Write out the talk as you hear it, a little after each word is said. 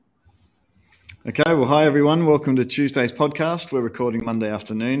Okay, well, hi everyone. Welcome to Tuesday's podcast. We're recording Monday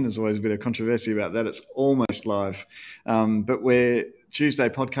afternoon. There's always a bit of controversy about that. It's almost live. Tuesday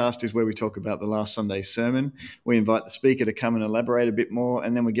podcast is where we talk about the last Sunday's sermon. We invite the speaker to come and elaborate a bit more,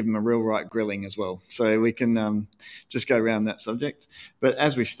 and then we give them a real right grilling as well. So we can just go around that subject. But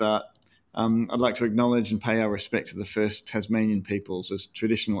as we start, I'd like to acknowledge and pay our respect to the first Tasmanian peoples as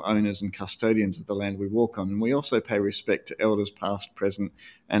traditional owners and custodians of the land we walk on. And we also pay respect to elders past, present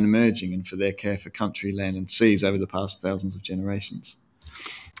and emerging, and for their care for country, land and seas over the past thousands of generations.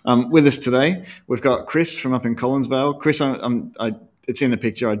 With us today, we've got Chris from up in Collinsvale. Chris, it's in the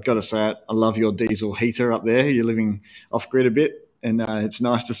picture. I've got to say it. I love your diesel heater up there. You're living off-grid a bit, and it's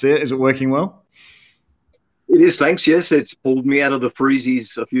nice to see it. Is it working well? It is, thanks. Yes, it's pulled me out of the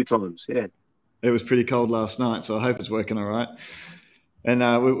freezies a few times. Yeah. It was pretty cold last night, so I hope it's working all right. And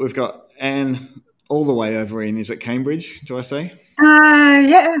we've got Anne all the way over in, is it Cambridge, do I say?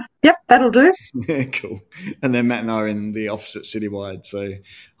 Yeah. Yep, that'll do. Yeah, cool. And then Matt and I are in the office at Citywide. So,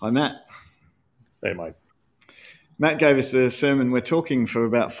 hi, Matt. Hey, Mike. Matt gave us the sermon. We're talking for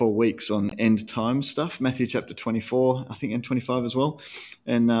about 4 weeks on end time stuff, Matthew chapter 24, I think, and 25 as well.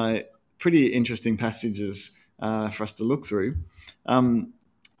 And pretty interesting passages for us to look through.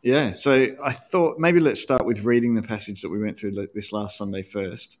 So I thought maybe let's start with reading the passage that we went through this last Sunday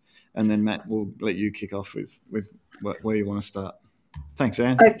first, and then Matt will let you kick off with where you want to start. Thanks,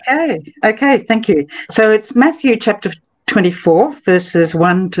 Anne. Okay, thank you. So it's Matthew chapter 24, verses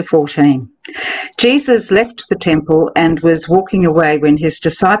 1 to 14. Jesus left the temple and was walking away when his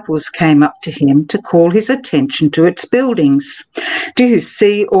disciples came up to him to call his attention to its buildings. Do you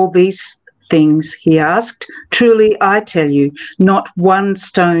see all these things? He asked. Truly, I tell you, not one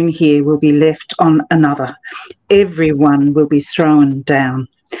stone here will be left on another. Everyone will be thrown down.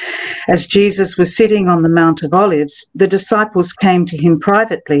 As Jesus was sitting on the Mount of Olives, the disciples came to him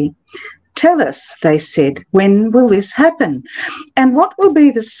privately. Tell us, they said, when will this happen? And what will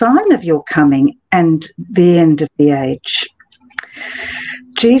be the sign of your coming and the end of the age?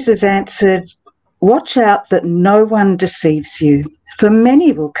 Jesus answered, watch out that no one deceives you. For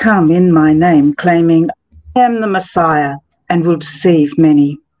many will come in my name, claiming, I am the Messiah, and will deceive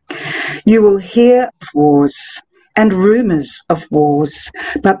many. You will hear of wars and rumours of wars,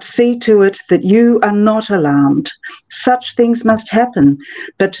 but see to it that you are not alarmed. Such things must happen,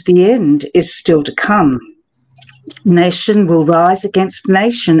 but the end is still to come. Nation will rise against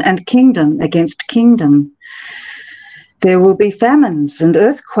nation, and kingdom against kingdom. There will be famines and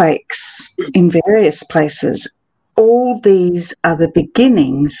earthquakes in various places. All these are the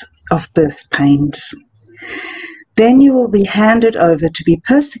beginnings of birth pains. Then you will be handed over to be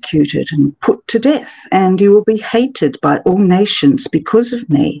persecuted and put to death, and you will be hated by all nations because of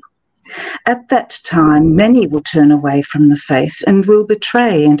me. At that time, many will turn away from the faith and will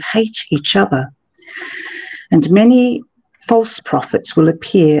betray and hate each other. And many false prophets will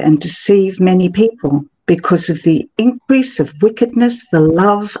appear and deceive many people. Because of the increase of wickedness, the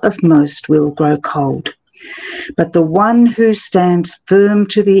love of most will grow cold. But the one who stands firm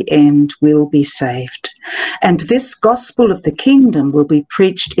to the end will be saved. And this gospel of the kingdom will be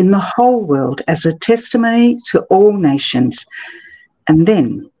preached in the whole world as a testimony to all nations. And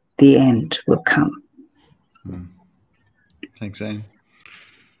then the end will come. Thanks, Anne.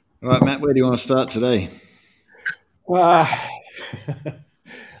 All right, Matt, where do you want to start today? I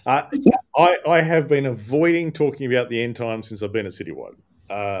have been avoiding talking about the end time since I've been at Citywide.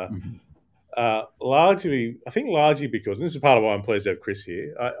 Largely because, and this is part of why I'm pleased to have Chris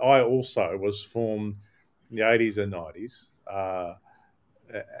here, I also was formed in the 80s and 90s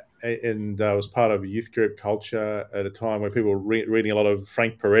and was part of a youth group culture at a time where people were reading a lot of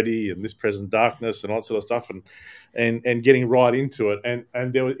Frank Peretti and This Present Darkness and all that sort of stuff and getting right into it. And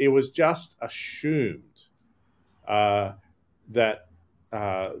it was just assumed that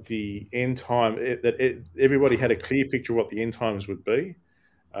the end time, everybody had a clear picture of what the end times would be.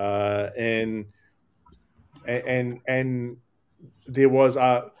 And there was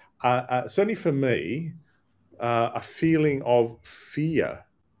certainly for me a feeling of fear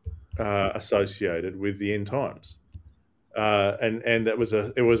associated with the end times, and it was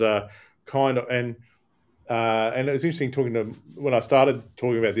a kind of and it was interesting when I started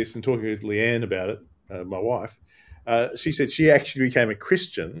talking about this and talking with Leanne about it, my wife. She said she actually became a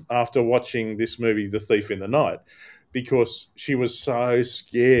Christian after watching this movie, The Thief in the Night, because she was so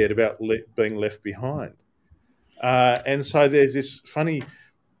scared about being left behind. And so there's this funny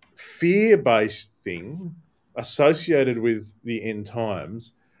fear-based thing associated with the end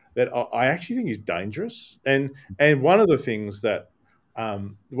times that I actually think is dangerous. And one of the things that,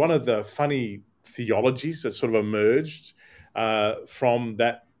 one of the funny theologies that sort of emerged from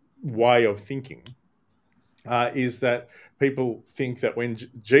that way of thinking is that people think that when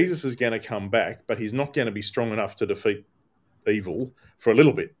Jesus is going to come back, but he's not going to be strong enough to defeat evil for a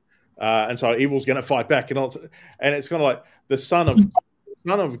little bit. And so evil's going to fight back. And it's kind of like the Son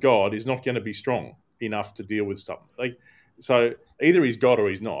of God is not going to be strong enough to deal with something. So either he's God or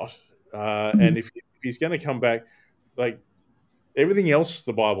he's not. And if he's going to come back, everything else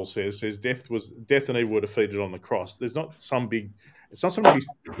the Bible says death and evil were defeated on the cross. There's not some big. It's not something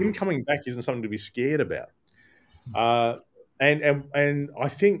him coming back isn't something to be scared about. And I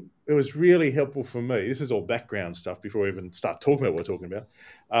think it was really helpful for me. This is all background stuff before we even start talking about what we're talking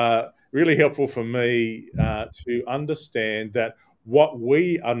about. Really helpful for me to understand that what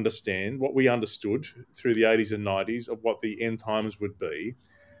we understood through the 80s and 90s of what the end times would be,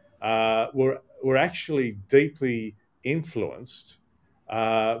 were actually deeply influenced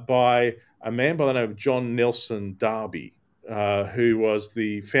by a man by the name of John Nelson Darby, who was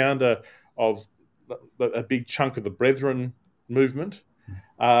the founder of a big chunk of the Brethren movement.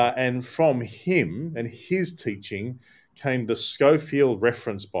 And from him and his teaching came the Scofield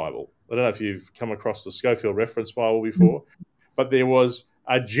Reference Bible. I don't know if you've come across the Scofield Reference Bible before, but there was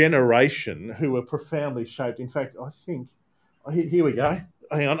a generation who were profoundly shaped. In fact, I think, here we go.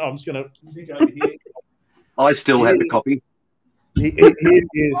 Hang on, I'm just going to go over here. I still have the copy. Here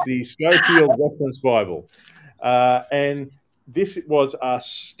is the Scofield Reference Bible. And this was a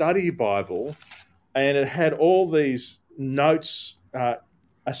study Bible, and it had all these notes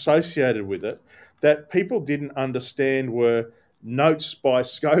associated with it that people didn't understand were notes by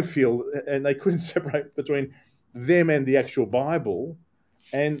Scofield, and they couldn't separate between them and the actual Bible.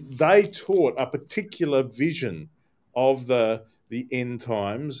 And they taught a particular vision of the end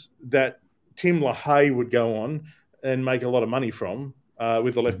times that Tim LaHaye would go on and make a lot of money from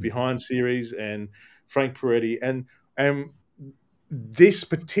with the Left Behind series and Frank Peretti. And this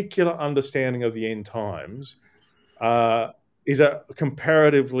particular understanding of the end times is a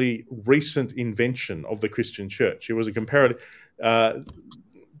comparatively recent invention of the Christian church. It was a comparative...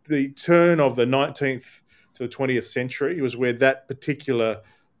 the turn of the 19th to the 20th century was where that particular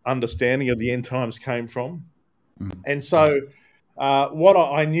understanding of the end times came from. And so what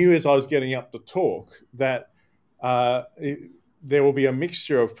I knew as I was getting up to talk, that there will be a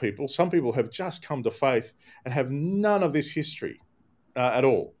mixture of people. Some people have just come to faith and have none of this history at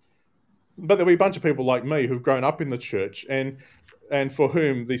all. But there'll be a bunch of people like me who've grown up in the church and for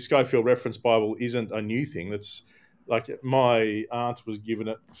whom the Scofield Reference Bible isn't a new thing. That's like my aunt was given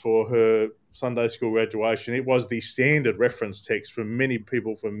it for her Sunday school graduation. It was the standard reference text for many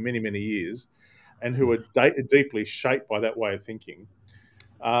people for many, many years, and who were deeply shaped by that way of thinking,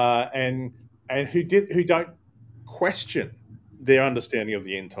 and who don't question their understanding of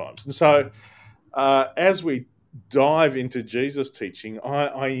the end times. And so as we dive into Jesus' teaching,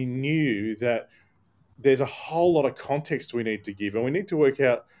 I knew that there's a whole lot of context we need to give, and we need to work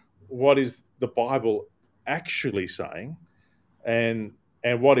out what is the Bible actually saying, and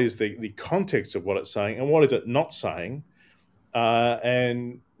what is the context of what it's saying, and what is it not saying,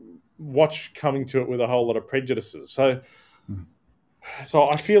 and what's coming to it with a whole lot of prejudices. So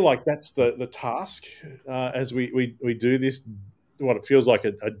I feel like that's the task as we do this, what it feels like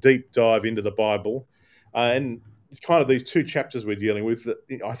a deep dive into the Bible. And it's kind of these two chapters we're dealing with.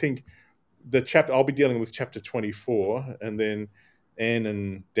 I think the chapter I'll be dealing with chapter 24, and then Anne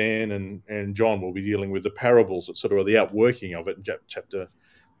and Dan and John will be dealing with the parables, that sort of the outworking of it in chapter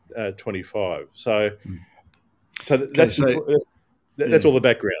 25. So that's all the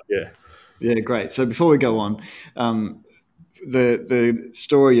background. Yeah, great. So before we go on, the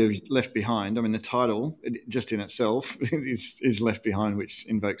story of Left Behind, I mean, the title just in itself is Left Behind, which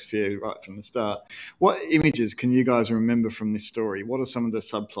invokes fear right from the start. What images can you guys remember from this story? What are some of the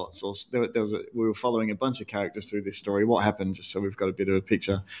subplots? Or we were following a bunch of characters through this story. What happened, just so we've got a bit of a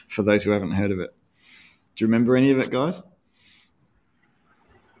picture for those who haven't heard of it? Do you remember any of it, guys?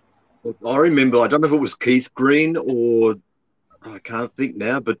 I remember, I don't know if it was Keith Green or I can't think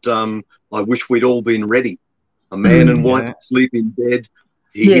now, but I wish we'd all been ready. A man in white asleep in bed.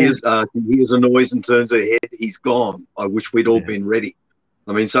 He hears a noise and turns her head. He's gone. I wish we'd all been ready.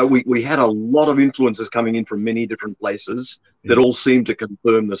 I mean, so we had a lot of influences coming in from many different places that all seem to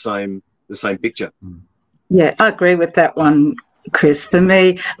confirm the same picture. Yeah, I agree with that one, Chris. For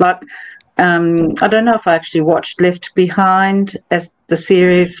me, like, I don't know if I actually watched Left Behind as the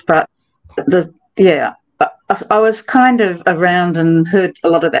series, but I was kind of around and heard a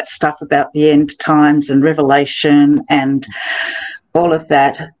lot of that stuff about the end times and Revelation and all of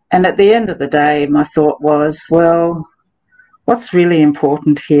that. And at the end of the day, my thought was, well, what's really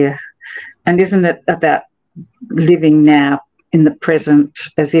important here? And isn't it about living now in the present,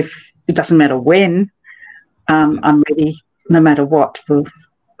 as if it doesn't matter when, I'm ready no matter what, for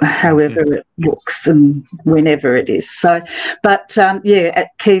however it looks and whenever it is. So, but at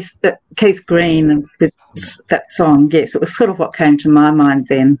Keith Green with that song, yes, it was sort of what came to my mind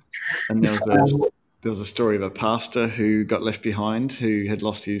then. And there was a story of a pastor who got left behind, who had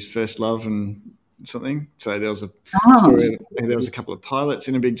lost his first love and something. So there was a story. There was a couple of pilots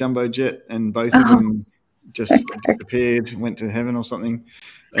in a big jumbo jet, and both of them just disappeared, went to heaven or something.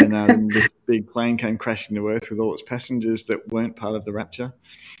 And this big plane came crashing to earth with all its passengers that weren't part of the rapture.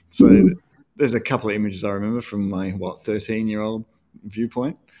 So there's a couple of images I remember from my 13-year-old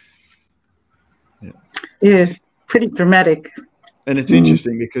viewpoint. Yeah, pretty dramatic. And it's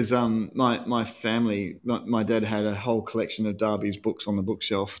interesting because my family, my dad had a whole collection of Darby's books on the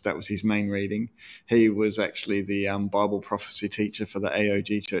bookshelf. That was his main reading. He was actually the Bible prophecy teacher for the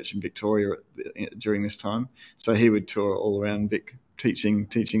AOG Church in Victoria during this time. So he would tour all around Vic teaching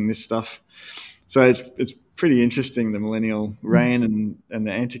this stuff. So it's pretty interesting, the millennial reign and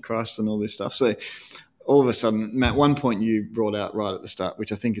the Antichrist and all this stuff. So all of a sudden, Matt, one point you brought out right at the start,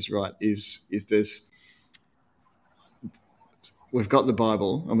 which I think is right, is we've got the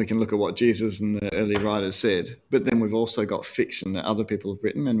Bible and we can look at what Jesus and the early writers said, but then we've also got fiction that other people have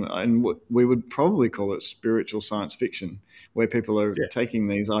written, and we would probably call it spiritual science fiction, where people are taking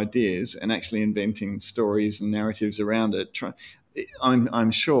these ideas and actually inventing stories and narratives around it.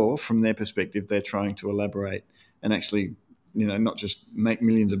 I'm sure from their perspective, they're trying to elaborate and actually, not just make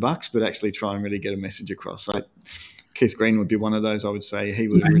millions of bucks, but actually try and really get a message across. So Keith Green would be one of those. I would say he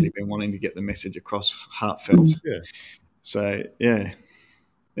would have really been wanting to get the message across, heartfelt. Yeah. So, yeah.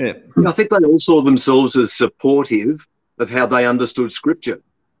 I think they all saw themselves as supportive of how they understood Scripture.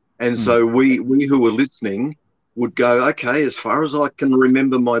 And so we who were listening would go, okay, as far as I can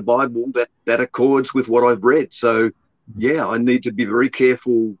remember my Bible, that accords with what I've read. So, I need to be very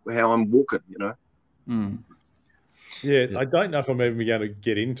careful how I'm walking, Yeah, I don't know if I'm even going to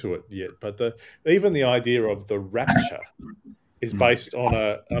get into it yet, but even the idea of the rapture is based on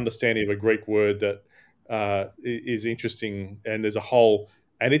an understanding of a Greek word that is interesting, and there's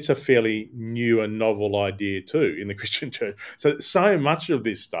and it's a fairly new and novel idea too in the Christian church. So much of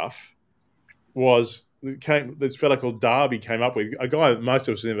this stuff this fellow called Darby came up with, a guy that most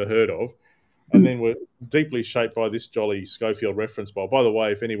of us have never heard of, and then we're deeply shaped by this jolly Schofield reference Bible. By the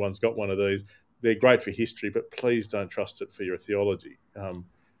way, if anyone's got one of these, they're great for history, but please don't trust it for your theology.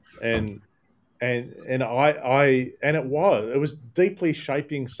 And it was deeply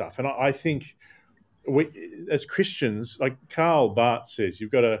shaping stuff, and I think we, as Christians, like Karl Barth says,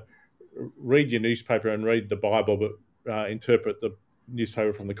 you've got to read your newspaper and read the Bible, but interpret the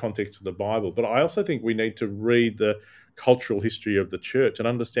newspaper from the context of the Bible. But I also think we need to read the cultural history of the church and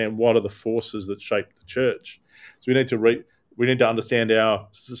understand what are the forces that shape the church. So we need to understand our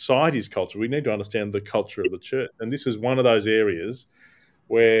society's culture. We need to understand the culture of the church. And this is one of those areas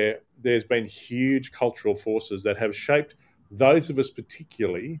where there's been huge cultural forces that have shaped those of us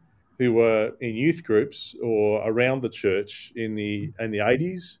particularly who were in youth groups or around the church in the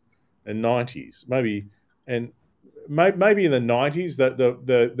 80s and 90s, maybe in the 90s. That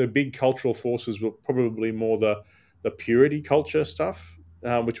the big cultural forces were probably more the purity culture stuff,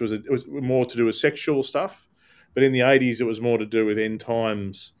 which it was more to do with sexual stuff. But in the 80s, it was more to do with end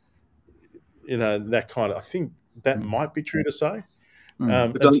times, that kind of. I think that might be true to say.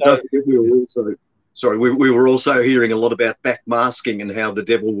 But don't forget, we were also hearing a lot about backmasking and how the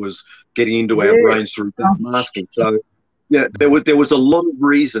devil was getting into our brains through backmasking. So, there was a lot of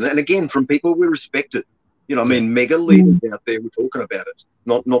reason, and again, from people we respected. Mega leaders out there were talking about it,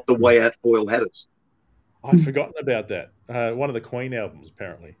 not the way Out Foyle had us. I'd forgotten about that. One of the Queen albums,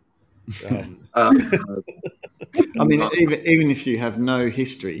 apparently. I mean, even if you have no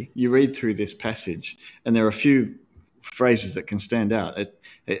history, you read through this passage, and there are a few phrases that can stand out.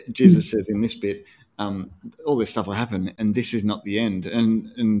 Jesus says in this bit, all this stuff will happen, and this is not the end.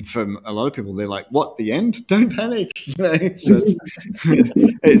 And for a lot of people, they're like, "What, the end? Don't panic!" So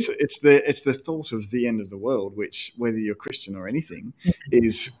it's the thought of the end of the world, which, whether you're Christian or anything,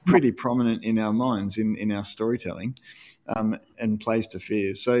 is pretty prominent in our minds, in our storytelling, and plays to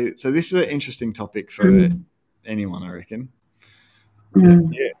fears. So this is an interesting topic for anyone, I reckon. Yeah.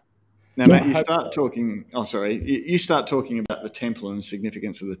 Now, Matt, you start talking. Oh, sorry. You start talking about the temple and the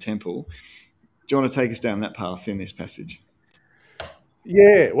significance of the temple. Do you want to take us down that path in this passage?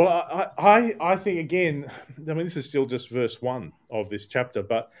 Yeah. Well, I think, again, this is still just verse 1 of this chapter,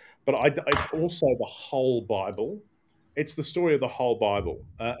 but it's also the whole Bible. It's the story of the whole Bible,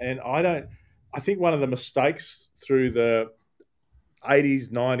 and I think one of the mistakes through the 80s,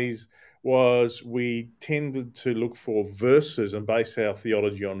 90s was we tended to look for verses and base our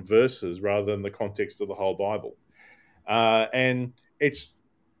theology on verses rather than the context of the whole Bible. And it's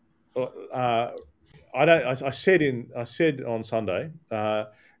I said on Sunday,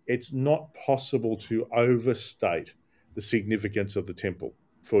 it's not possible to overstate the significance of the temple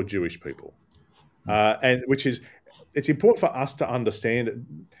for Jewish people, and it's important for us to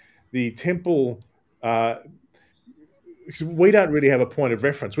understand the temple. Because we don't really have a point of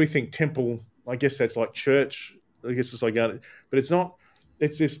reference. We think temple, I guess that's like church. I guess it's like, but it's not.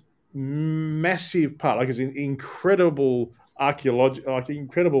 It's this massive part, like it's an incredible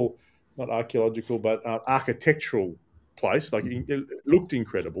incredible, not archaeological, but architectural place. Like it looked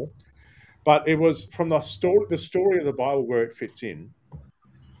incredible, but it was from the story of the Bible where it fits in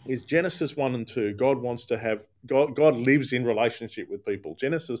is Genesis 1 and 2. God wants to have God lives in relationship with people.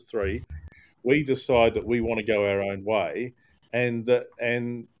 Genesis 3. We decide that we want to go our own way, but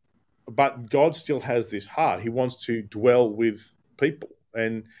God still has this heart. He wants to dwell with people,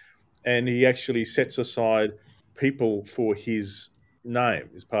 and He actually sets aside people for His name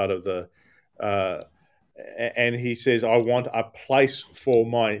as part of the. And He says, "I want a place for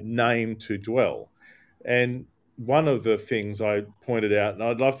my name to dwell." And one of the things I pointed out, and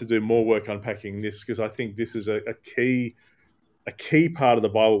I'd love to do more work unpacking this because I think this is a key part of the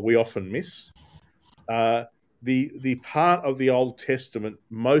Bible we often miss. The part of the Old Testament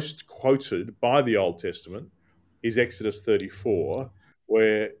most quoted by the Old Testament is Exodus 34,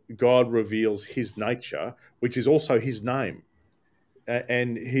 where God reveals His nature, which is also His name.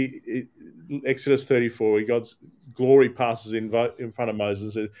 And Exodus 34, where God's glory passes in front of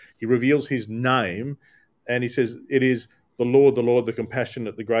Moses, He reveals His name, and He says, "It is the Lord, the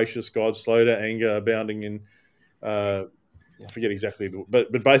compassionate, the gracious God, slow to anger, abounding in." I forget exactly,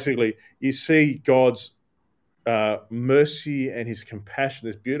 but basically, you see God's mercy and His compassion,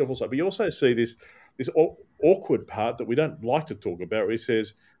 this beautiful stuff. But you also see this awkward part that we don't like to talk about, where He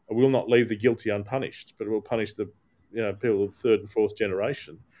says, "I will not leave the guilty unpunished, but will punish the people of the third and fourth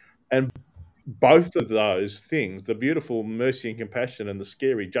generation." And both of those things, the beautiful mercy and compassion and the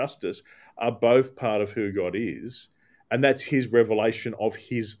scary justice, are both part of who God is, and that's His revelation of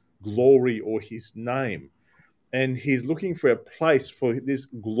His glory or His name. And He's looking for a place for this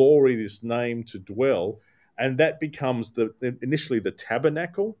glory, this name to dwell, and that becomes initially the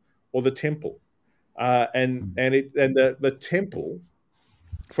tabernacle or the temple, and the temple,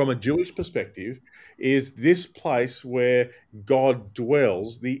 from a Jewish perspective, is this place where God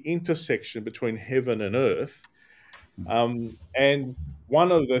dwells, the intersection between heaven and earth. And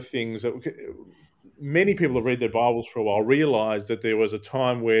one of the things that many people have read their Bibles for a while realize that there was a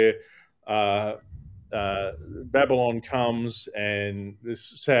time where Babylon comes, and this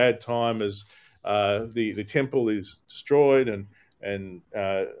sad time as the temple is destroyed, and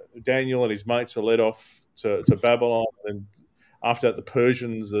Daniel and his mates are led off to Babylon, and after that the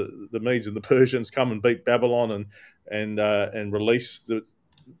Persians, the Medes and the Persians come and beat Babylon and release the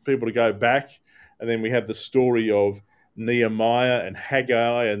people to go back, and then we have the story of Nehemiah and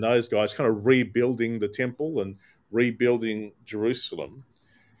Haggai and those guys kind of rebuilding the temple and rebuilding Jerusalem.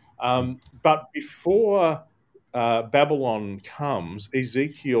 But before Babylon comes,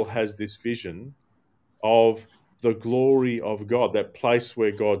 Ezekiel has this vision of the glory of God, that place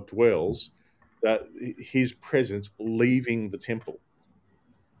where God dwells, that His presence leaving the temple.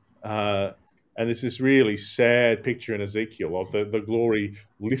 And there's this really sad picture in Ezekiel of the glory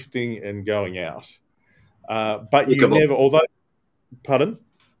lifting and going out. But you Ichabod. never, although, pardon?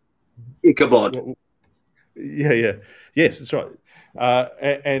 Ichabod. Yeah. Yes, that's right.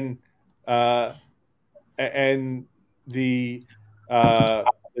 And the there's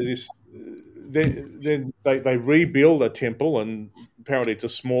this. Then they rebuild a temple, and apparently it's a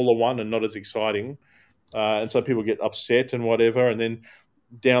smaller one and not as exciting, and so people get upset and whatever. And then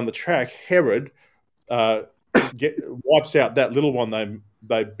down the track, Herod wipes out that little one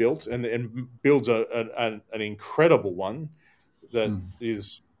they built and builds an incredible one that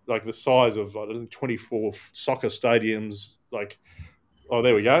is like the size of 24 soccer stadiums. Like, oh,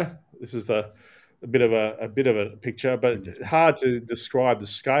 there we go. This is a bit of a picture, but hard to describe the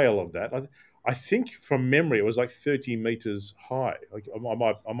scale of that. I think from memory it was like 30 meters high. Like I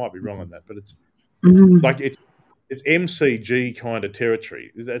might be wrong on that, but it's like it's MCG kind of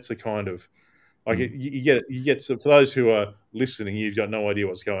territory. That's the kind of like you get. So for those who are listening, you've got no idea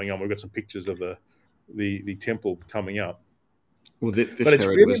what's going on. We've got some pictures of the temple coming up. Well, this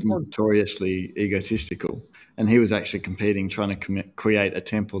Herod was notoriously egotistical, and he was actually competing, trying to create a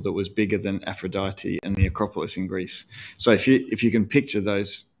temple that was bigger than Aphrodite and the Acropolis in Greece. So if you can picture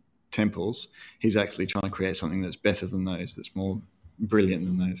those temples, he's actually trying to create something that's better than those, that's more brilliant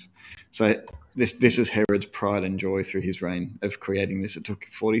than those. So this is Herod's pride and joy through his reign of creating this. It took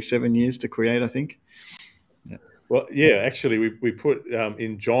 47 years to create, I think. Yeah. Well, yeah, actually, we put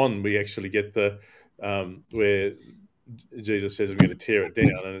in John, we actually get the where Jesus says, "I'm going to tear it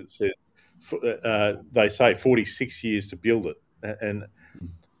down," and it says they say 46 years to build it, and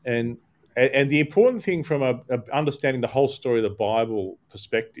the important thing from a understanding the whole story of the Bible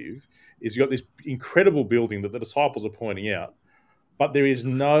perspective is you've got this incredible building that the disciples are pointing out, but there is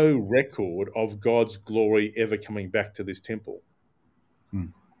no record of God's glory ever coming back to this temple.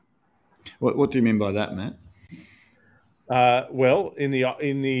 What do you mean by that, Matt? Well,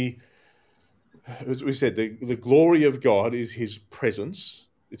 as we said, the glory of God is His presence.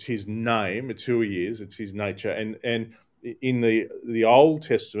 It's His name. It's who He is. It's His nature. And in the Old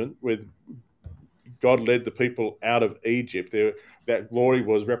Testament, where God led the people out of Egypt, that glory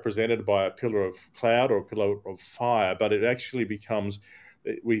was represented by a pillar of cloud or a pillar of fire. But it actually becomes,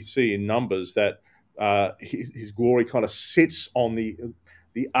 we see in Numbers that His glory kind of sits on the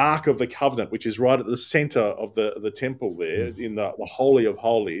Ark of the Covenant, which is right at the center of the temple there, in the Holy of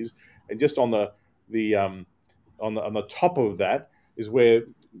Holies, and just on the top of that is where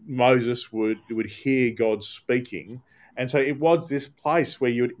Moses would hear God speaking. And so it was this place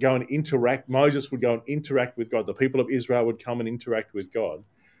where you would go and interact. Moses would go and interact with God. The people of Israel would come and interact with God.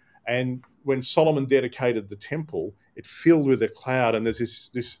 And when Solomon dedicated the temple, it filled with a cloud, and there's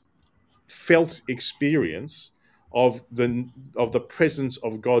this felt experience of the presence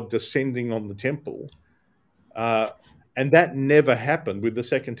of God descending on the temple, and that never happened with the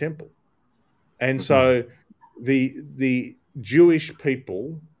second temple. And so the Jewish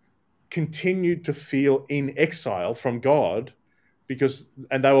people continued to feel in exile from God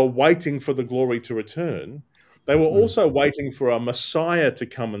and they were waiting for the glory to return. They were also waiting for a Messiah to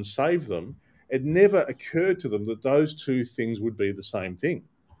come and save them. It never occurred to them that those two things would be the same thing.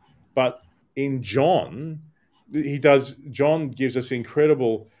 But in John, John gives us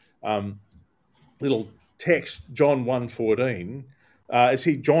incredible little text, John 1:14, as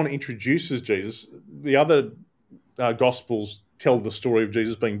John introduces Jesus. The other Gospels tell the story of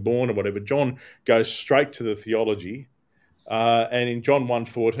Jesus being born or whatever. John goes straight to the theology. And in John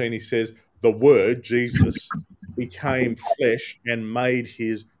 1:14, he says, "The Word, Jesus, became flesh and made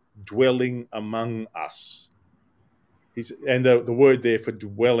His dwelling among us." And the word there for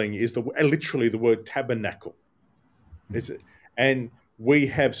dwelling is literally the word tabernacle. And we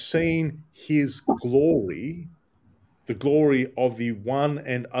have seen His glory, the glory of the one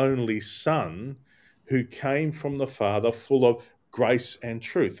and only Son who came from the Father, full of grace and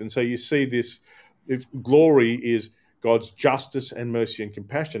truth. And so you see this, if glory is God's justice and mercy and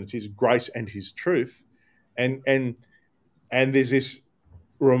compassion. It's His grace and His truth. And there's this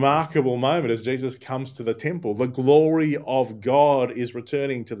remarkable moment as Jesus comes to the temple. The glory of God is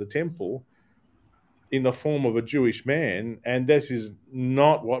returning to the temple in the form of a Jewish man, and this is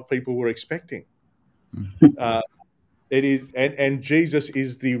not what people were expecting. It is, and Jesus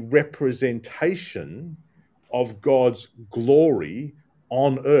is the representation of God's glory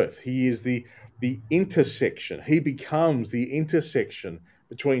on earth. He is the intersection. He becomes the intersection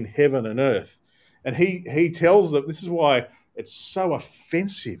between heaven and earth, and he tells them, this is why it's so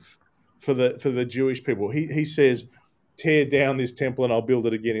offensive for the Jewish people. He says, "Tear down this temple and I'll build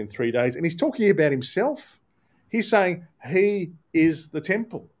it again in 3 days." And he's talking about himself. He's saying He is the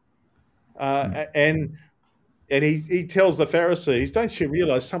temple, and he tells the Pharisees, "Don't you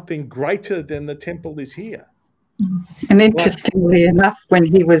realize something greater than the temple is here?" And interestingly enough, when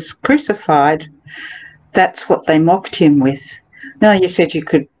He was crucified, that's what they mocked Him with. "No, you said you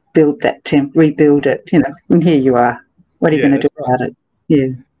could build that temple, rebuild it, and here you are. What are you going to do about it?"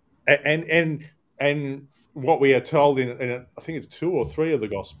 Yeah. And what we are told in I think it's 2 or 3 of the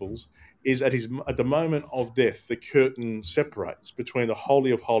Gospels is at the moment of death, the curtain separates between the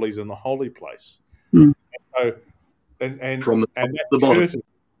Holy of Holies and the holy place. Mm. And from the bottom. Curtain,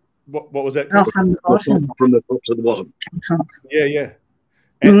 what was that? From the bottom. From the top to the bottom. Yeah.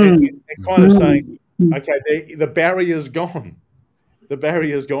 And they're kind of saying, okay, the barrier's gone. The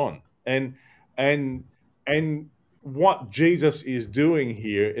barrier's gone. And what Jesus is doing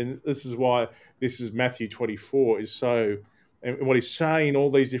here, and this is why this is Matthew 24 is so, and what He's saying, all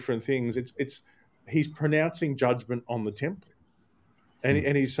these different things, He's pronouncing judgment on the temple.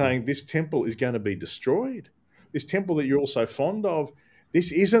 And He's saying this temple is going to be destroyed. This temple that you're all so fond of,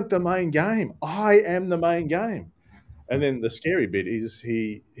 this isn't the main game. I am the main game. And then the scary bit is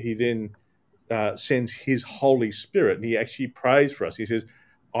He then sends His Holy Spirit, and He actually prays for us. He says,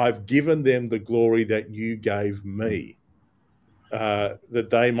 "I've given them the glory that you gave me, that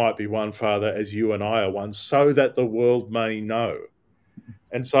they might be one, Father, as you and I are one, so that the world may know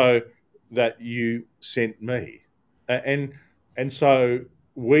and so that you sent me. And so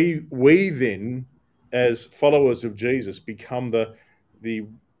we then, as followers of Jesus, become the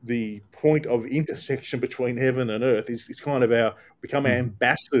point of intersection between heaven and earth. It's kind of become our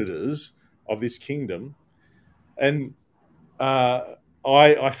ambassadors of this kingdom. And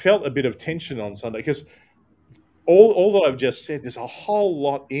I felt a bit of tension on Sunday because all that I've just said, there's a whole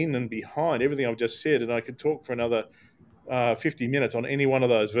lot in and behind everything I've just said, and I could talk for another 50 minutes on any one of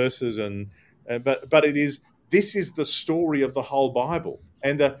those verses. But this is the story of the whole Bible,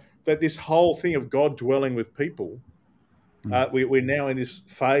 and that this whole thing of God dwelling with people. We're now in this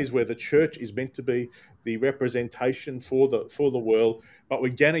phase where the church is meant to be the representation for the world, but we're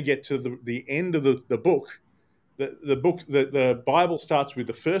going to get to the end of the book. The Bible starts with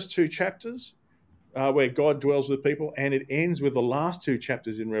the first two chapters where God dwells with people, and it ends with the last two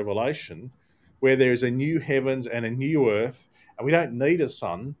chapters in Revelation, where there is a new heavens and a new earth, and we don't need a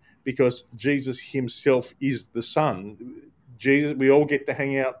son because Jesus himself is the Son. Jesus, we all get to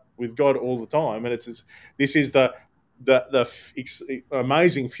hang out with God all the time, and this is the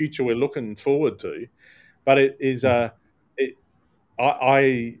amazing future we're looking forward to. But it is I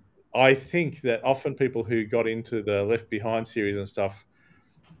think that often people who got into the Left Behind series and stuff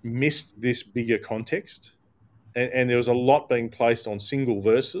missed this bigger context, and there was a lot being placed on single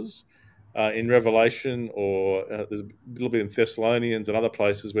verses in Revelation, or there's a little bit in Thessalonians and other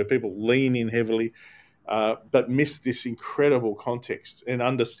places where people lean in heavily, but miss this incredible context and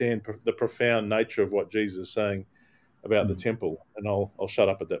understand the profound nature of what Jesus is saying about the temple. And I'll shut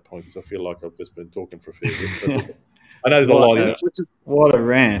up at that point because I feel like I've just been talking for a fair bit. I know there's a lot in it. What a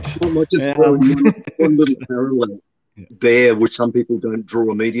rant. Well, just one little parallel there, which some people don't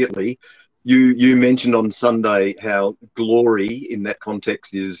draw immediately. You mentioned on Sunday how glory in that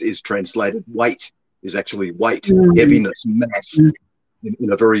context is translated weight, is actually weight, heaviness, mass,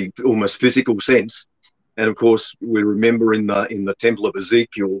 in a very almost physical sense. And of course, we remember in the Temple of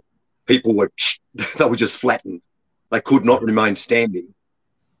Ezekiel, people were just flattened. They could not remain standing.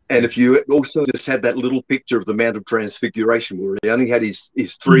 And if you also just had that little picture of the Mount of Transfiguration, where he only had his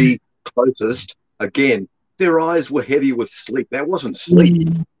three closest, again, their eyes were heavy with sleep. That wasn't sleep.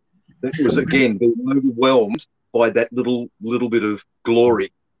 That was, again, being overwhelmed by that little bit of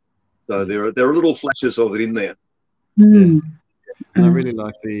glory. So there are little flashes of it in there. Yeah. And I really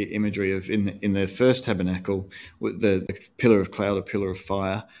like the imagery of in the first tabernacle with the pillar of cloud, a pillar of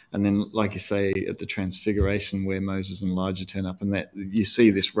fire, and then, like you say, at the Transfiguration where Moses and Elijah turn up, and that you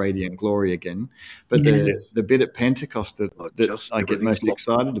see this radiant glory again. But the bit at Pentecost that I get most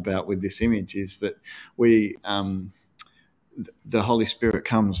excited about with this image is that the Holy Spirit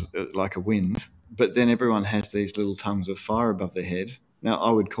comes like a wind, but then everyone has these little tongues of fire above their head. Now,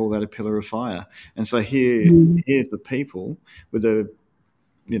 I would call that a pillar of fire. And so here's the people with a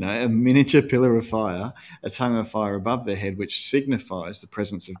miniature pillar of fire, a tongue of fire above their head, which signifies the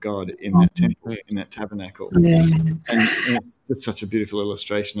presence of God in that temple, in that tabernacle. Yeah. And it's such a beautiful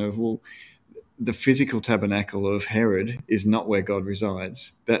illustration of, well, the physical tabernacle of Herod is not where God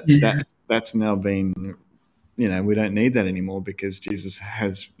resides. That's now been... we don't need that anymore because Jesus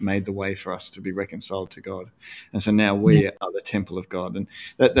has made the way for us to be reconciled to God. And so now we are the temple of God. And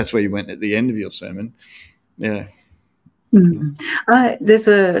that's where you went at the end of your sermon. Yeah. There's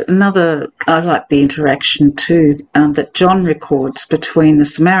another, I like the interaction too, that John records between the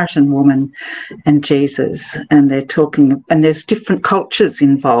Samaritan woman and Jesus. And they're talking, and there's different cultures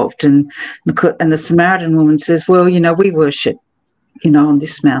involved. And the Samaritan woman says, well, we worship on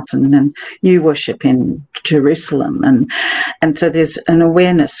this mountain, and you worship in Jerusalem. And so there's an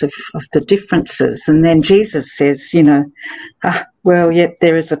awareness of the differences. And then Jesus says, yet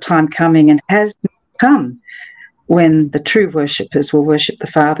there is a time coming and has come when the true worshippers will worship the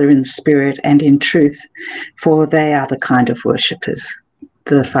Father in the Spirit and in truth, for they are the kind of worshippers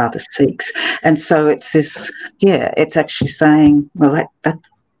the Father seeks. And so it's this, it's actually saying, well,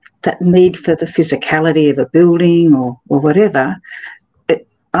 that need for the physicality of a building or whatever,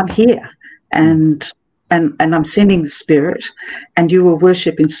 I'm here and I'm sending the Spirit, and you will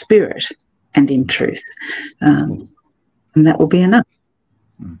worship in spirit and in truth, and that will be enough.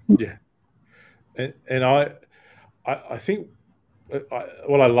 Yeah, and I think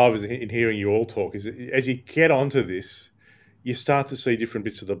what I love is in hearing you all talk is as you get onto this, you start to see different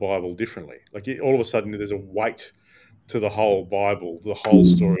bits of the Bible differently. Like all of a sudden, there's a weight to the whole Bible, the whole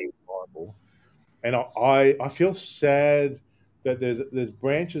story of the Bible. And I feel sad that there's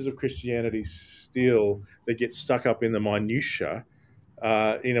branches of Christianity still that get stuck up in the minutiae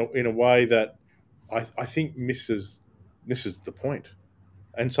in a way that I think misses the point.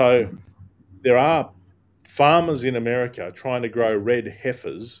 And so there are farmers in America trying to grow red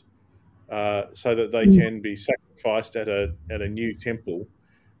heifers so that they can be sacrificed at a new temple,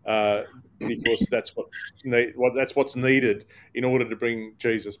 because that's what's needed in order to bring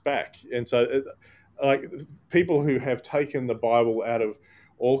Jesus back. And so, like, people who have taken the Bible out of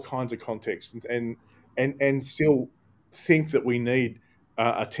all kinds of contexts and still think that we need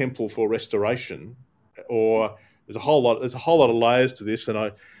a temple for restoration, or there's a whole lot of layers to this, and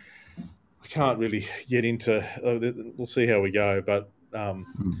I can't really get into. We'll see how we go, but I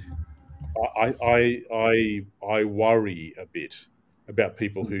worry a bit about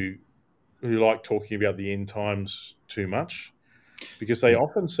people who like talking about the end times too much, because they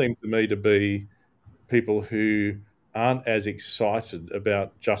often seem to me to be people who aren't as excited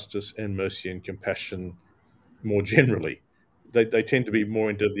about justice and mercy and compassion more generally. They tend to be more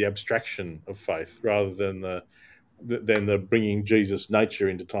into the abstraction of faith rather than the bringing Jesus' nature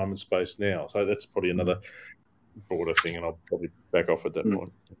into time and space now. So that's probably another broader thing, and I'll probably back off at that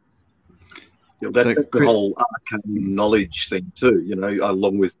point. Yeah, that's the whole arcane knowledge thing too,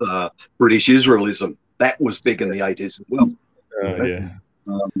 along with British Israelism. That was big in the 80s as well. Yeah.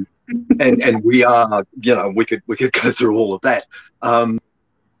 And we are, we could go through all of that.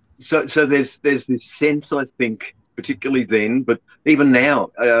 So there's this sense, I think, particularly then, but even now,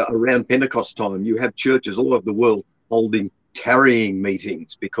 around Pentecost time, you have churches all over the world holding tarrying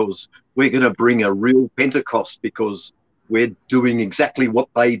meetings because we're going to bring a real Pentecost because we're doing exactly what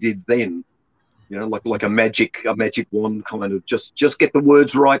they did then. Like a magic wand kind of just get the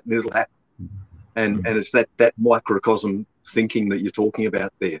words right and it'll happen. And it's that microcosm thinking that you're talking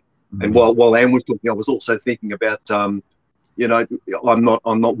about there. And while Anne was talking, I was also thinking about, I'm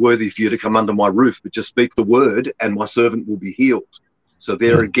not worthy for you to come under my roof, but just speak the word and my servant will be healed. So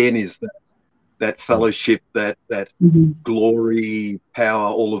there again is that fellowship, that glory, power,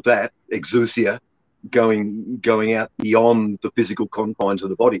 all of that, exousia, going out beyond the physical confines of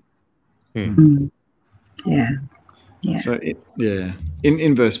the body. Yeah. So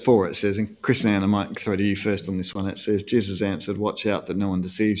in verse 4 it says, and Chris and Anne, I might throw to you first on this one. It says, Jesus answered, "Watch out that no one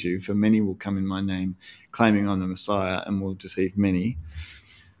deceives you, for many will come in my name, claiming I'm the Messiah, and will deceive many."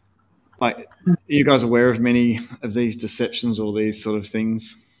 Like, are you guys aware of many of these deceptions or these sort of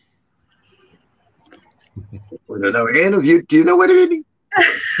things? I don't know, Anne, do you know any? I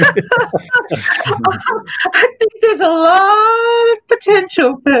think there's a lot of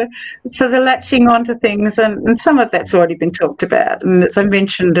potential for the latching onto things, and some of that's already been talked about. And as I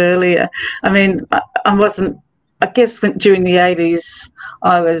mentioned earlier, I mean, I guess during the 80s,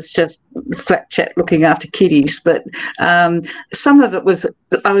 I was just flat chat looking after kiddies, but some of it was,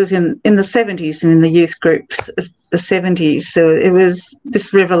 I was in the 70s and in the youth groups of the 70s, so it was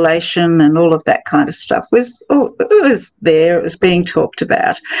this revelation and all of that kind of stuff it was there, it was being talked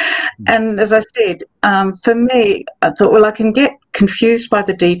about. And as I said, for me, I thought, well, I can get confused by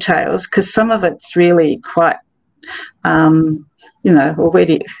the details because some of it's really quite,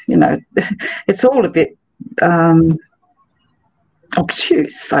 already, it's all a bit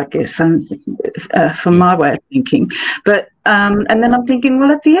obtuse, I guess, from my way of thinking. But and then I'm thinking,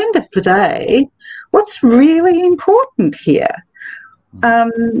 well, at the end of the day, what's really important here?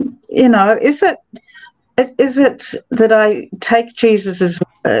 Is it that I take Jesus's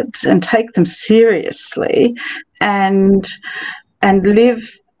words and take them seriously, and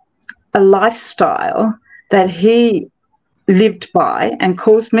live a lifestyle that he lived by and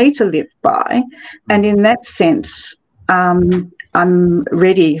caused me to live by, and in that sense, I'm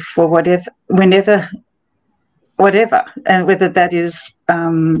ready for whatever, and whether that is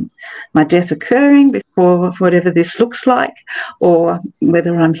my death occurring before whatever this looks like, or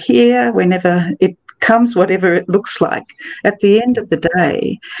whether I'm here whenever it comes, whatever it looks like. At the end of the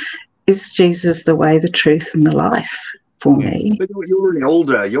day, is Jesus the way, the truth, and the life for me? But you're an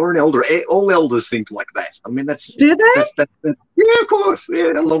elder. All elders think like that. I mean, that's... Do they? That's yeah, of course.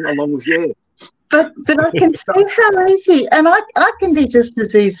 Yeah, along with, yeah. But I can see how easy, and I can be just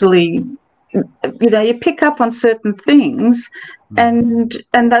as easily, you pick up on certain things, and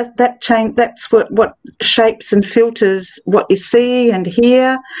that change, that's what shapes and filters what you see and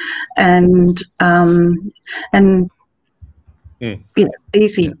hear, and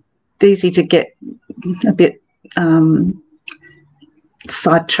easy to get a bit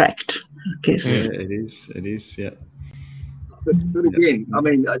sidetracked, I guess. Yeah, it is, yeah. But again, I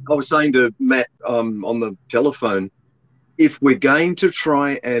mean, I was saying to Matt on the telephone, if we're going to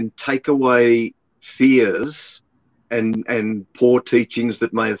try and take away fears and poor teachings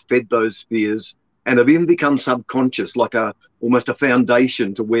that may have fed those fears and have even become subconscious, like almost a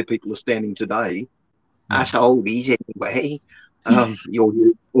foundation to where people are standing today, us oldies anyway,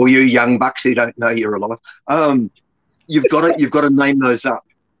 Or you young bucks who don't know you're alive. You've got to name those up.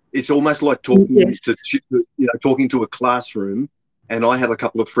 It's almost like talking talking to a classroom. And I have a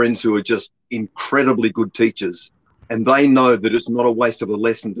couple of friends who are just incredibly good teachers, and they know that it's not a waste of a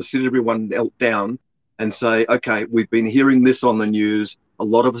lesson to sit everyone else down and say, okay, we've been hearing this on the news. A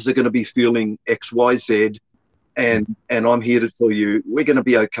lot of us are going to be feeling X, Y, Z, and I'm here to tell you we're going to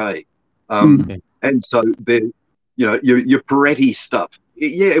be okay. And so your Peretti stuff.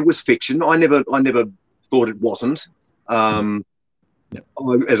 Yeah, it was fiction. I never thought it wasn't.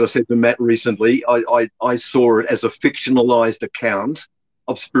 As I said to Matt recently, I saw it as a fictionalized account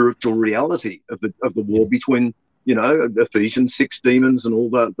of spiritual reality of the war between Ephesians 6 demons and all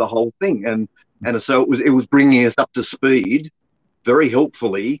the whole thing, and so it was bringing us up to speed very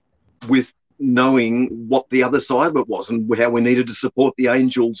helpfully with knowing what the other side of it was and how we needed to support the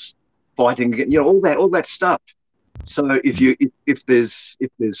angels fighting, all that stuff. So if there's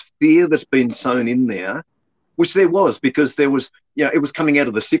fear that's been sown in there, which there was, because there was, it was coming out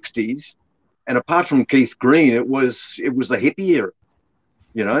of the 60s, and apart from Keith Green, it was the hippie era.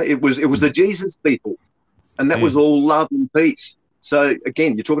 It was the Jesus people, and that was all love and peace. So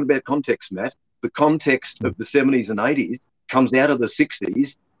again, you're talking about context, Matt. The context of the 70s and 80s comes out of the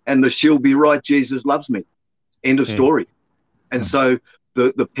 60s, and the "she'll be right, Jesus loves me," end of story. And so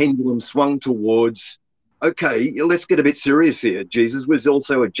the pendulum swung towards, okay, let's get a bit serious here. Jesus was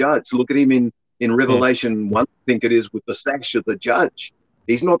also a judge. Look at him in Revelation 1, I think it is, with the sash of the judge.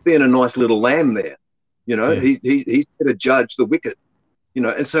 He's not being a nice little lamb there. He's there to judge the wicked.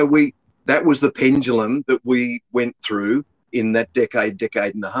 And so that was the pendulum that we went through in that decade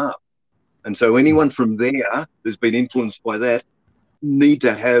and a half. And so anyone from there who's been influenced by that need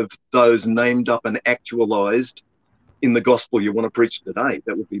to have those named up and actualized in the gospel you want to preach today.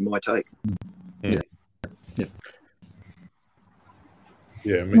 That would be my take.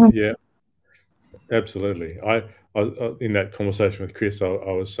 Yeah, absolutely. I in that conversation with Chris, I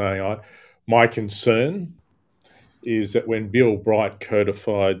was saying my concern is that when Bill Bright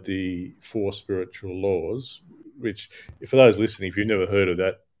codified the 4 spiritual laws, which, for those listening, if you've never heard of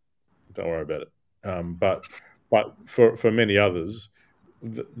that, don't worry about it. But for many others,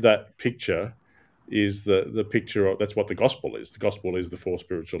 that picture is the picture of, that's what the gospel is. The gospel is the 4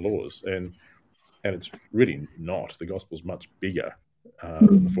 spiritual laws, and it's really not. The gospel is much bigger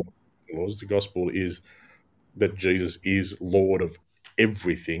than the 4 spiritual laws. The gospel is that Jesus is Lord of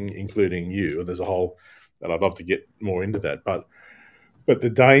everything, including you. There's a whole, and I'd love to get more into that, but the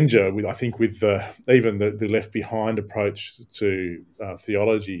danger with even the left behind approach to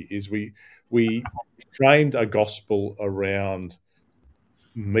theology is we framed a gospel around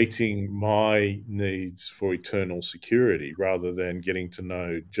meeting my needs for eternal security rather than getting to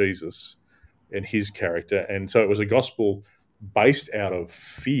know Jesus and his character. And so it was a gospel based out of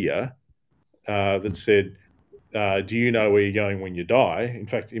fear that said, do you know where you're going when you die? In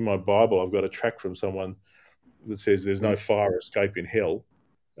fact, in my Bible, I've got a tract from someone that says there's no fire escape in hell.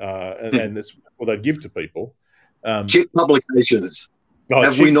 And that's what they give to people. Chip Publications.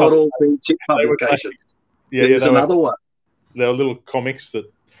 Have we not all seen Chip Publications? There's another one. There were little comics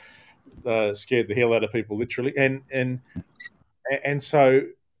that scared the hell out of people, literally. And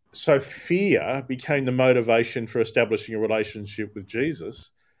so fear became the motivation for establishing a relationship with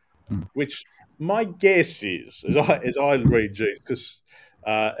Jesus, which my guess is, as I read Jesus,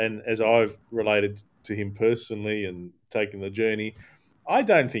 and as I've related to him personally and taken the journey, I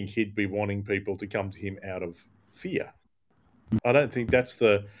don't think he'd be wanting people to come to him out of fear. I don't think that's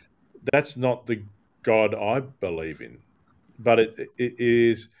not the God I believe in, but it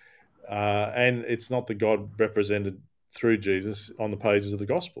is, and it's not the God represented through Jesus on the pages of the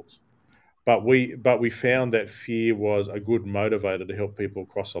Gospels. But we found that fear was a good motivator to help people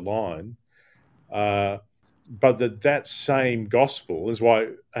cross a line. But that same gospel is why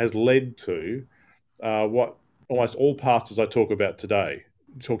has led to what almost all pastors I talk to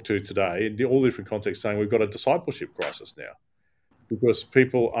today, in all different contexts, saying we've got a discipleship crisis now, because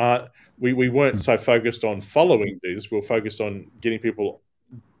people aren't. We weren't so focused on following Jesus. We were focused on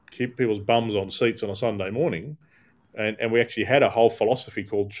keep people's bums on seats on a Sunday morning, and we actually had a whole philosophy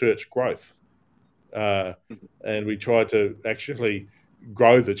called church growth, and we tried to actually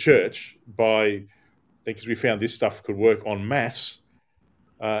grow the church because we found this stuff could work en masse,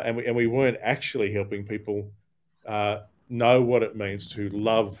 and we weren't actually helping people know what it means to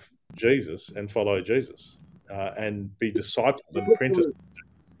love Jesus and follow Jesus and be disciples and apprentices.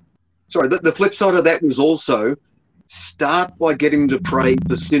 Sorry, the flip side of that was also start by getting to pray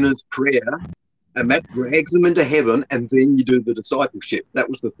the sinner's prayer, and that drags them into heaven, and then you do the discipleship. That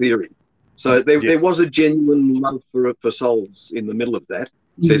was the theory. So there Yes. was a genuine love for souls in the middle of that,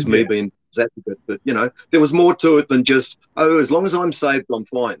 says me Yeah. being his advocate. But, you know, there was more to it than just, oh, as long as I'm saved, I'm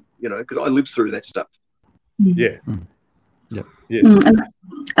fine, you know, because I lived through that stuff. Yeah. Yep. Yes. And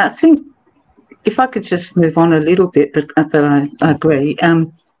I think if I could just move on a little bit, but I agree.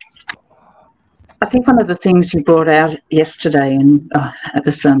 I think one of the things you brought out yesterday at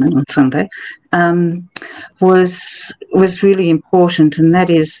the sermon on Sunday was really important, and that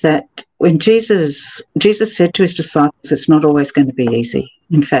is that when Jesus said to his disciples, "It's not always going to be easy.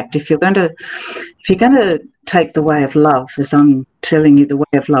 In fact, if you're going to take the way of love, as I'm telling you, the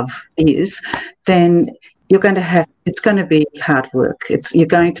way of love is, then it's going to be hard work. You're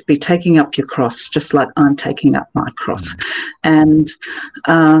going to be taking up your cross, just like I'm taking up my cross, and."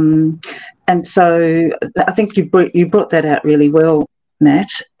 And so I think you brought that out really well,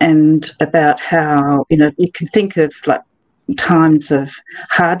 Nat, and about how, you know, you can think of like times of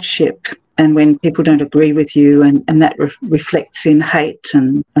hardship and when people don't agree with you, and that reflects in hate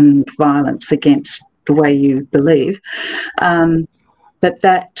and violence against the way you believe.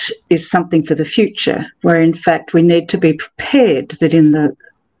 That is something for the future, where in fact we need to be prepared that in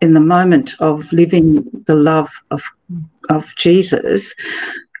the moment of living the love of Jesus,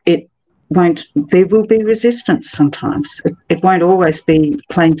 there will be resistance sometimes. It won't always be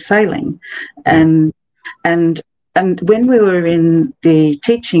plain sailing. And when we were in the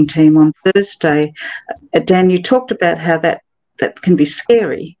teaching team on Thursday, Dan, you talked about how that can be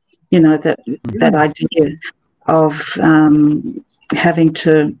scary, you know, that idea of having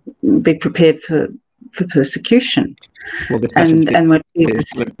to be prepared for persecution. Well, this and when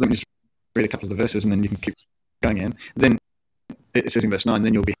let me just read a couple of the verses and then you can keep going in. Then it says in verse 9,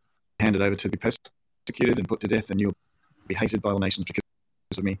 then you'll be handed over to be persecuted and put to death, and you'll be hated by all nations because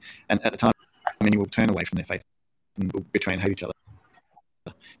of me. And at the time, many will turn away from their faith and will betray and hate each other.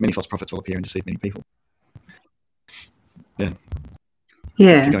 Many false prophets will appear and deceive many people. Yeah.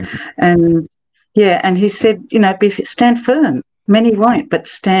 And he said, you know, stand firm. Many won't, but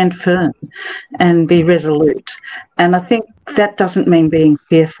stand firm and be resolute. And I think that doesn't mean being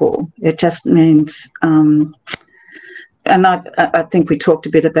fearful. It just means and I think we talked a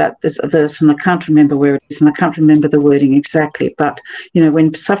bit about this verse, and I can't remember where it is, and I can't remember the wording exactly. But you know,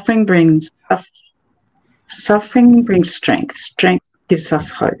 when suffering brings strength. Strength gives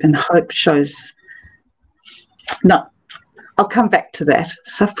us hope, and hope shows. No, I'll come back to that.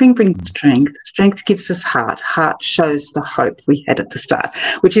 Suffering brings strength. Strength gives us heart. Heart shows the hope we had at the start,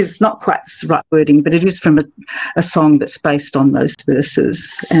 which is not quite the right wording, but it is from a song that's based on those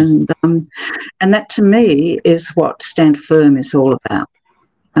verses. And that to me is what Stand Firm is all about.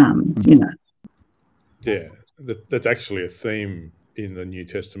 You know. Yeah, that's actually a theme in the New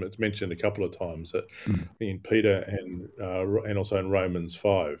Testament. It's mentioned a couple of times that in Peter and also in Romans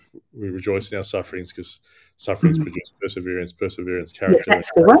 5, we rejoice in our sufferings because sufferings produce perseverance, character, Yeah,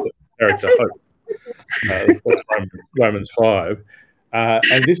 that's the one. Character, hope. That's Romans 5.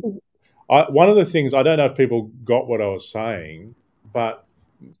 And this is one of the things, I don't know if people got what I was saying, but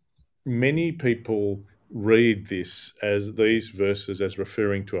many people read these verses as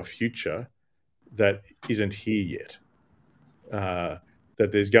referring to a future that isn't here yet.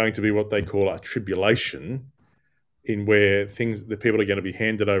 That there's going to be what they call a tribulation, in where the people are going to be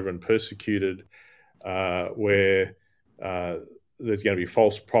handed over and persecuted, where there's going to be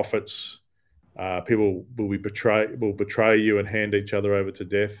false prophets. People will betray you and hand each other over to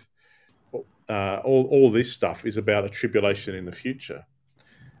death. All this stuff is about a tribulation in the future.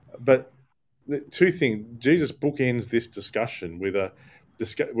 But the two things, Jesus bookends this discussion with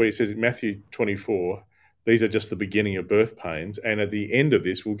where he says in Matthew 24, these are just the beginning of birth pains. And at the end of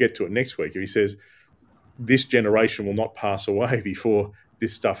this, we'll get to it next week, he says, this generation will not pass away before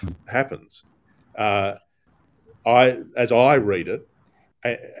this stuff happens. As I read it,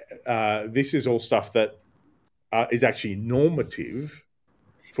 this is all stuff that is actually normative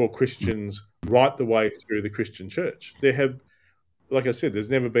for Christians right the way through the Christian church. Like I said, there's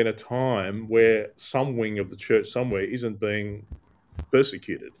never been a time where some wing of the church somewhere isn't being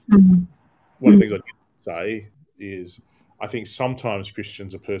persecuted. Mm-hmm. One of the things I did say is I think sometimes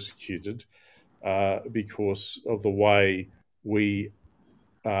Christians are persecuted because of the way we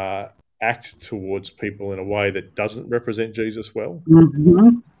act towards people in a way that doesn't represent Jesus well.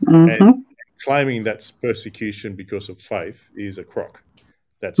 And claiming that's persecution because of faith is a crock.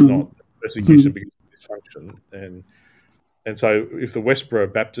 That's not persecution because of dysfunction. And so if the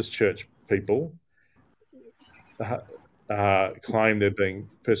Westboro Baptist Church people claim they're being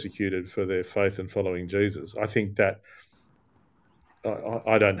persecuted for their faith and following Jesus, I think that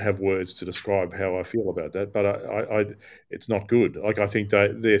I don't have words to describe how I feel about that, but it's not good. Like, I think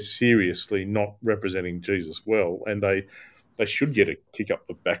they're seriously not representing Jesus well, and they should get a kick up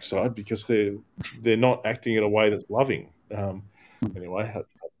the backside because they're not acting in a way that's loving. Anyway,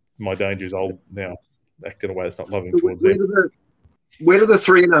 my danger is I'll now act in a way that's not loving towards them. Where do the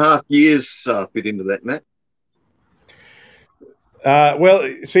 3.5 years fit into that, Matt? Well,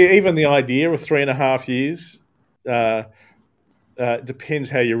 see, even the idea of 3.5 years depends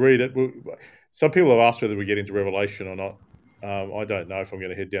how you read it. Some people have asked whether we get into Revelation or not. I don't know if I'm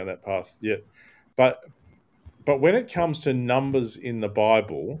going to head down that path yet. But when it comes to numbers in the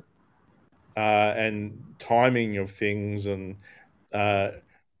Bible and timing of things, and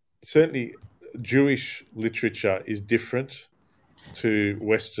certainly Jewish literature is different to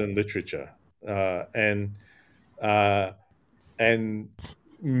Western literature, and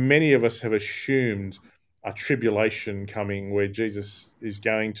many of us have assumed a tribulation coming where Jesus is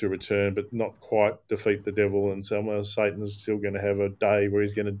going to return but not quite defeat the devil, and somehow Satan's still going to have a day where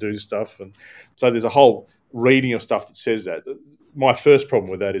he's going to do stuff. And so there's a whole reading of stuff that says that. My first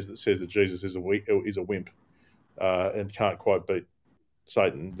problem with that is that it says that Jesus is a wimp and can't quite beat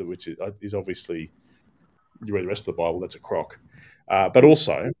Satan, which is obviously, you read the rest of the Bible, that's a crock. But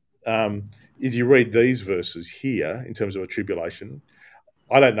also, as you read these verses here in terms of a tribulation,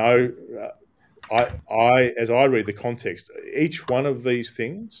 I don't know. As I read the context, each one of these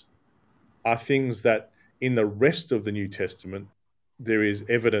things are things that in the rest of the New Testament there is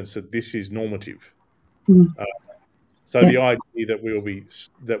evidence that this is normative. So the idea that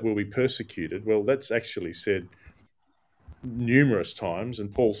we'll be persecuted, well, that's actually said numerous times,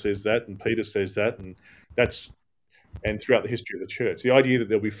 and Paul says that, and Peter says that, and throughout the history of the church, the idea that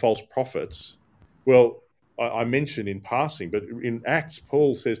there'll be false prophets. Well, I mentioned in passing, but in Acts,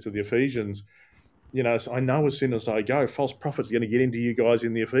 Paul says to the Ephesians, I know as soon as I go, false prophets are going to get into you guys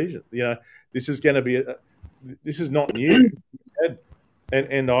in the Ephesians. This is going to be this is not new.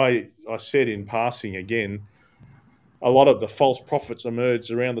 And I said in passing again, a lot of the false prophets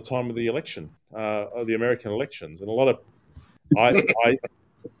emerged around the time of the election, of the American elections, and a lot of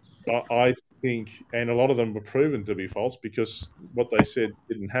I think, and a lot of them were proven to be false because what they said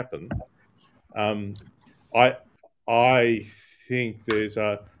didn't happen. I think there's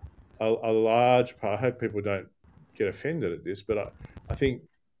a large part. I hope people don't get offended at this, but I think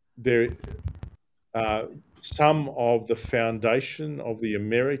there some of the foundation of the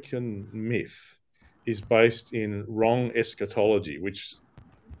American myth is based in wrong eschatology, which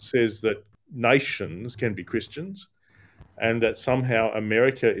says that nations can be Christians, and that somehow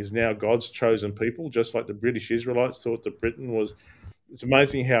America is now God's chosen people, just like the British Israelites thought that Britain was. It's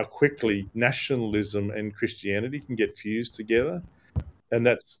amazing how quickly nationalism and Christianity can get fused together, and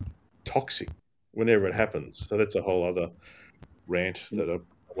that's toxic whenever it happens. So that's a whole other rant that I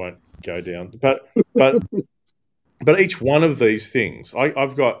won't go down. But each one of these things,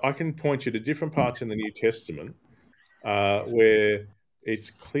 I can point you to different parts in the New Testament where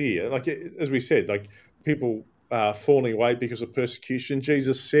it's clear, like as we said, like people falling away because of persecution.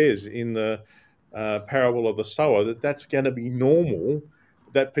 Jesus says in the parable of the sower that's going to be normal,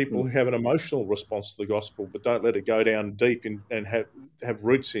 that people have an emotional response to the gospel but don't let it go down deep and have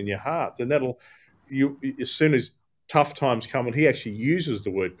roots in your heart. And as soon as tough times come, and he actually uses the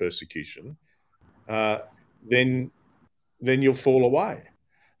word persecution, then you'll fall away.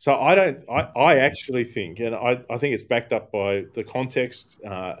 So I actually think, and I think it's backed up by the context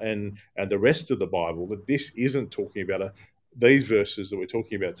and the rest of the Bible, that this isn't talking about these verses that we're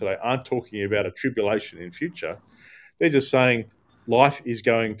talking about today aren't talking about a tribulation in future. They're just saying life is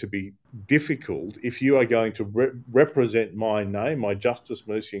going to be difficult if you are going to represent my name, my justice,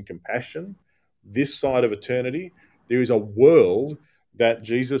 mercy, and compassion this side of eternity. There is a world that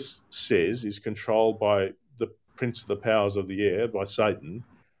Jesus says is controlled by the prince of the powers of the air, by Satan,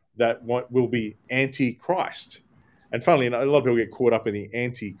 that will be anti-Christ. And funnily enough, a lot of people get caught up in the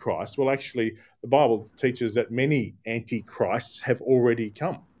anti-Christ. Well, actually, the Bible teaches that many anti-Christs have already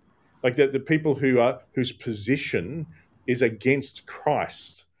come. Like the people whose position is against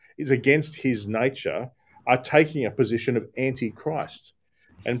Christ, is against his nature, are taking a position of anti-Christ.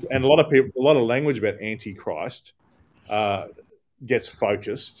 And a lot of language about anti-Christ gets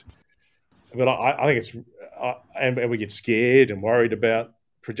focused. But I think it's and we get scared and worried about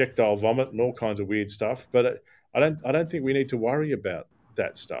projectile vomit and all kinds of weird stuff. But I don't think we need to worry about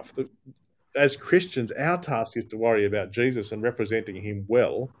that stuff. As Christians, our task is to worry about Jesus and representing him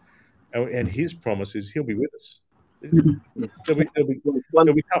well, and his promise is he'll be with us.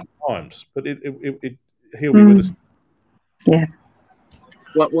 There'll be tough times, but he'll be with us. Yeah.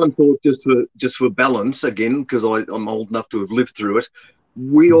 one thought, just for balance again, because I'm old enough to have lived through it.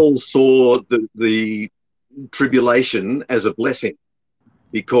 We all saw the tribulation as a blessing,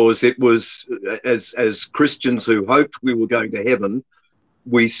 because it was, as Christians who hoped we were going to heaven,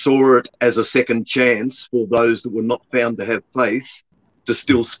 we saw it as a second chance for those that were not found to have faith to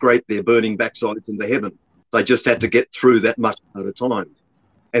still scrape their burning backsides into heaven. They just had to get through that much at a time.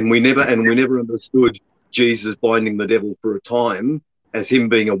 And we never understood Jesus binding the devil for a time as him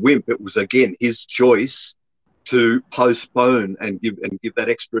being a wimp. It was, again, his choice to postpone and give that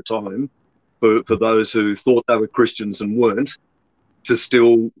extra time for those who thought they were Christians and weren't, to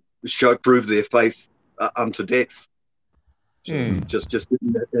still prove their faith unto death. Just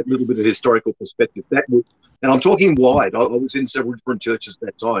giving that little bit of historical perspective. That was, and I'm talking wide. I was in several different churches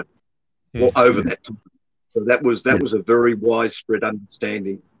that time, over that time. So that was a very widespread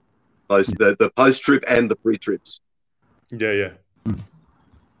understanding, both the post-trib and the pre-tribs. Yeah.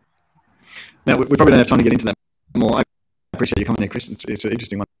 Now, we probably don't have time to get into that more. I appreciate you coming there, Chris. It's an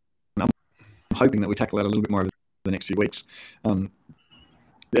interesting one. I'm hoping that we tackle that a little bit more over the next few weeks.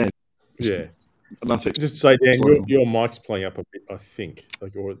 Yeah. I'd love to just say, Dan, your mic's playing up a bit, I think.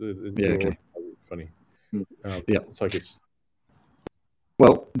 Okay. Funny. Yeah. So it's.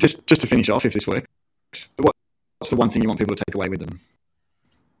 Well, just to finish off, if this works, what's the one thing you want people to take away with them?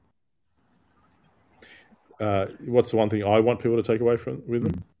 What's the one thing I want people to take away with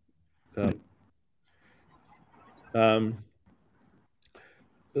them?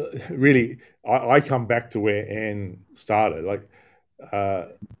 Really, I come back to where Anne started. Like,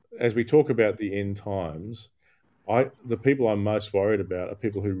 as we talk about the end times, the people I'm most worried about are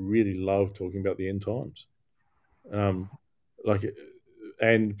people who really love talking about the end times,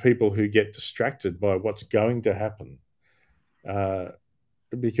 and people who get distracted by what's going to happen,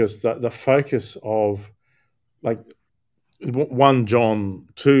 because the focus of, like, 1 John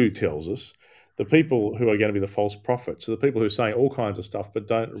 2 tells us, the people who are going to be the false prophets are the people who are saying all kinds of stuff but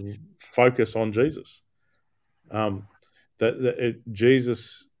don't focus on Jesus. The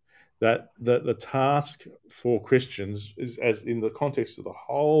task for Christians is, as in the context of the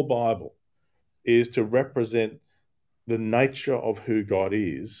whole Bible, is to represent the nature of who God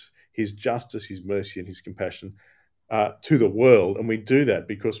is, his justice, his mercy, and his compassion to the world. And we do that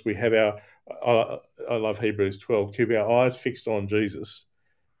because we have I love Hebrews 12, keep our eyes fixed on Jesus,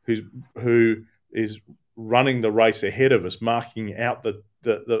 who is running the race ahead of us, marking out the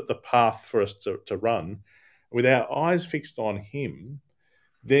path for us to run. With our eyes fixed on him,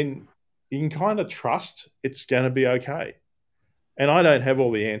 then you can kind of trust it's going to be okay. And I don't have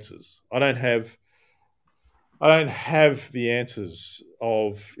all the answers. I don't have the answers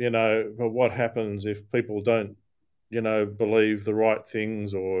of, what happens if people don't, believe the right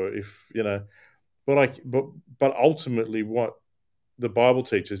things, or if, but ultimately what the Bible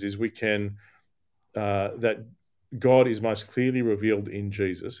teaches is we can, that God is most clearly revealed in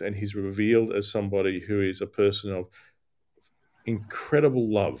Jesus, and he's revealed as somebody who is a person of incredible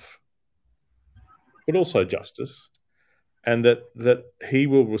love, but also justice, and that he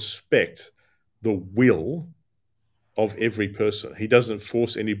will respect the will of every person. He doesn't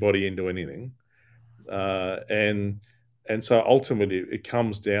force anybody into anything, and so ultimately it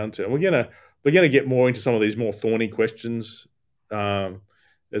comes down to, and we're gonna get more into some of these more thorny questions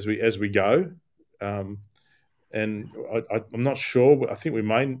as we go. And I'm not sure. I think we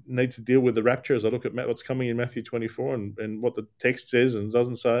may need to deal with the rapture as I look at what's coming in Matthew 24 and what the text says and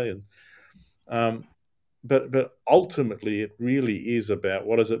doesn't say. And but ultimately, it really is about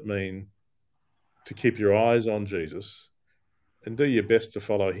what does it mean to keep your eyes on Jesus and do your best to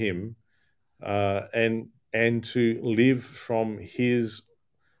follow him, and to live from his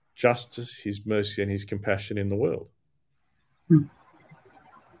justice, his mercy, and his compassion in the world.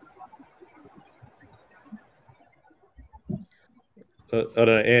 I don't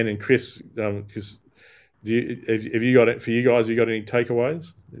know, Anne and Chris, because have you got it for you guys? Have you got any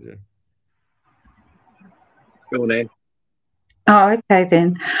takeaways? Go on, Anne. Oh, okay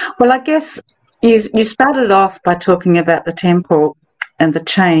then. Well, I guess you started off by talking about the temple and the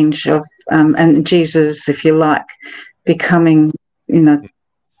change of and Jesus, if you like, becoming,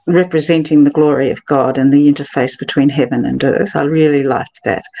 representing the glory of God and the interface between heaven and earth. I really liked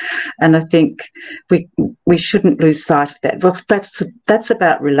that, and I think we shouldn't lose sight of that. But that's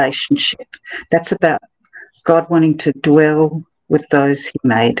about relationship. That's about God wanting to dwell with those he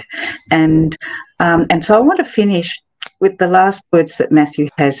made, and so I want to finish with the last words that Matthew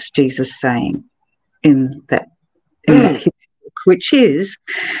has Jesus saying in that book, which is,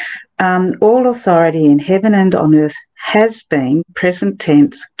 all authority in heaven and on earth has been, present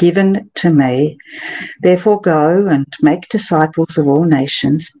tense, given to me. Therefore go and make disciples of all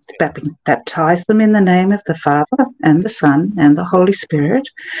nations, baptize them in the name of the Father and the Son and the Holy Spirit,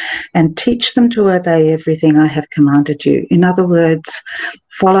 and teach them to obey everything I have commanded you. In other words,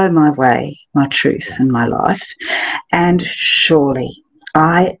 follow my way, my truth, and my life. And surely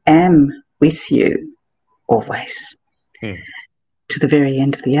I am with you always. To the very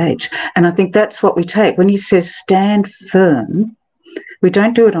end of the age. And I think that's what we take. When he says stand firm, we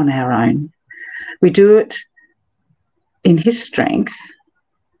don't do it on our own. We do it in his strength,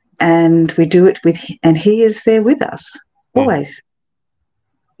 and we do it and he is there with us, always.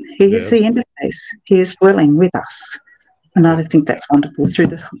 He is the interface. He is dwelling with us. And I think that's wonderful through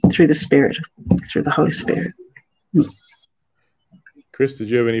the Spirit, through the Holy Spirit. Chris, did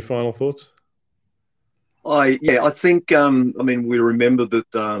you have any final thoughts? I think, we remember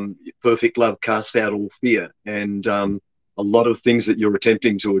that perfect love casts out all fear. And a lot of things that you're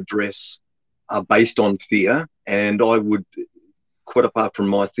attempting to address are based on fear. And I would, quite apart from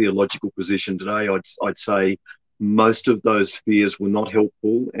my theological position today, I'd say most of those fears were not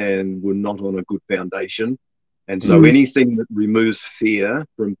helpful and were not on a good foundation. And so anything that removes fear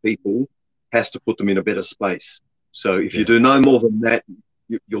from people has to put them in a better space. So if you do no more than that,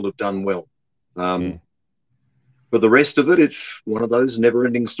 you'll have done well. For the rest of it, it's one of those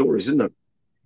never-ending stories, isn't it?